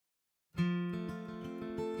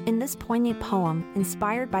In this poignant poem,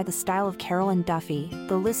 inspired by the style of Carolyn Duffy,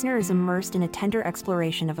 the listener is immersed in a tender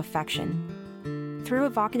exploration of affection. Through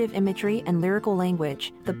evocative imagery and lyrical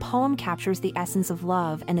language, the poem captures the essence of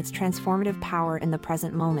love and its transformative power in the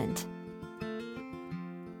present moment.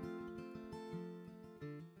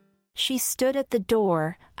 She stood at the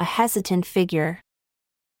door, a hesitant figure,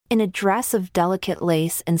 in a dress of delicate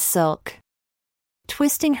lace and silk,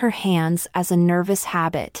 twisting her hands as a nervous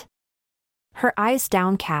habit. Her eyes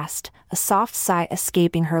downcast, a soft sigh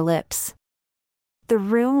escaping her lips. The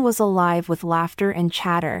room was alive with laughter and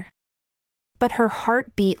chatter, but her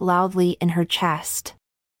heart beat loudly in her chest.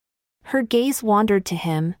 Her gaze wandered to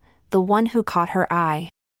him, the one who caught her eye.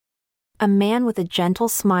 A man with a gentle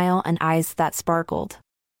smile and eyes that sparkled.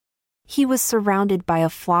 He was surrounded by a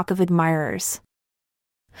flock of admirers,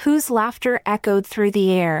 whose laughter echoed through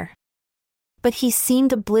the air. But he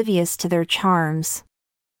seemed oblivious to their charms.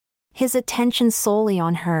 His attention solely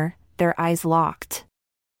on her, their eyes locked.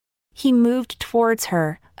 He moved towards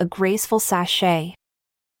her, a graceful sachet,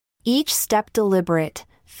 each step deliberate,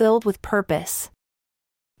 filled with purpose.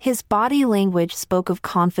 His body language spoke of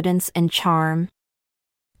confidence and charm.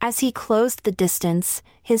 As he closed the distance,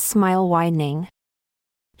 his smile widening,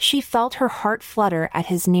 she felt her heart flutter at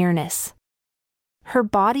his nearness. Her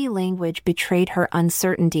body language betrayed her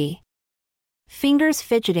uncertainty. Fingers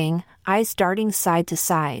fidgeting, eyes darting side to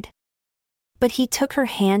side. But he took her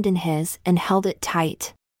hand in his and held it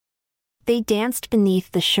tight. They danced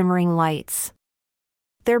beneath the shimmering lights,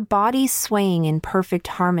 their bodies swaying in perfect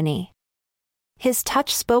harmony. His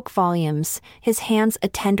touch spoke volumes, his hands a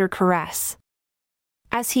tender caress.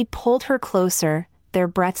 As he pulled her closer, their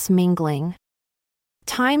breaths mingling,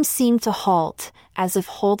 time seemed to halt, as if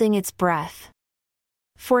holding its breath.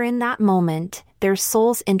 For in that moment, their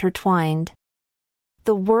souls intertwined.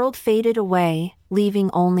 The world faded away, leaving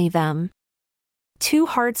only them. Two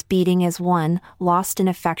hearts beating as one, lost in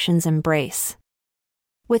affection's embrace.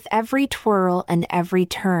 With every twirl and every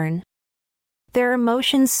turn, their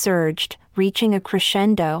emotions surged, reaching a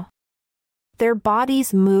crescendo. Their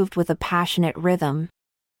bodies moved with a passionate rhythm,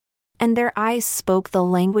 and their eyes spoke the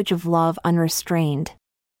language of love unrestrained.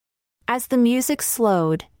 As the music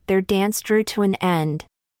slowed, their dance drew to an end.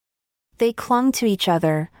 They clung to each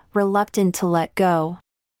other, reluctant to let go.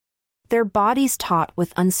 Their bodies taut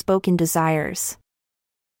with unspoken desires.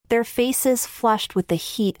 Their faces flushed with the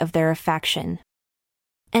heat of their affection.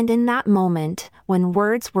 And in that moment, when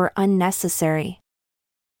words were unnecessary,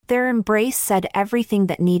 their embrace said everything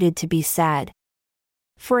that needed to be said.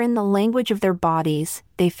 For in the language of their bodies,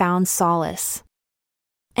 they found solace.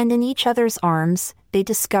 And in each other's arms, they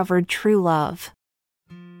discovered true love.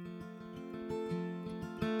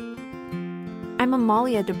 I'm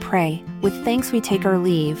Amalia Dupre. With thanks we take our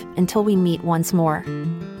leave, until we meet once more.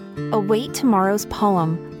 Await tomorrow's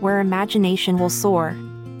poem, where imagination will soar.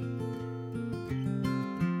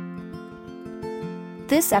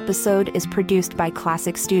 This episode is produced by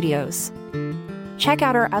Classic Studios. Check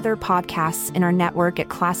out our other podcasts in our network at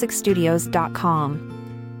classicstudios.com.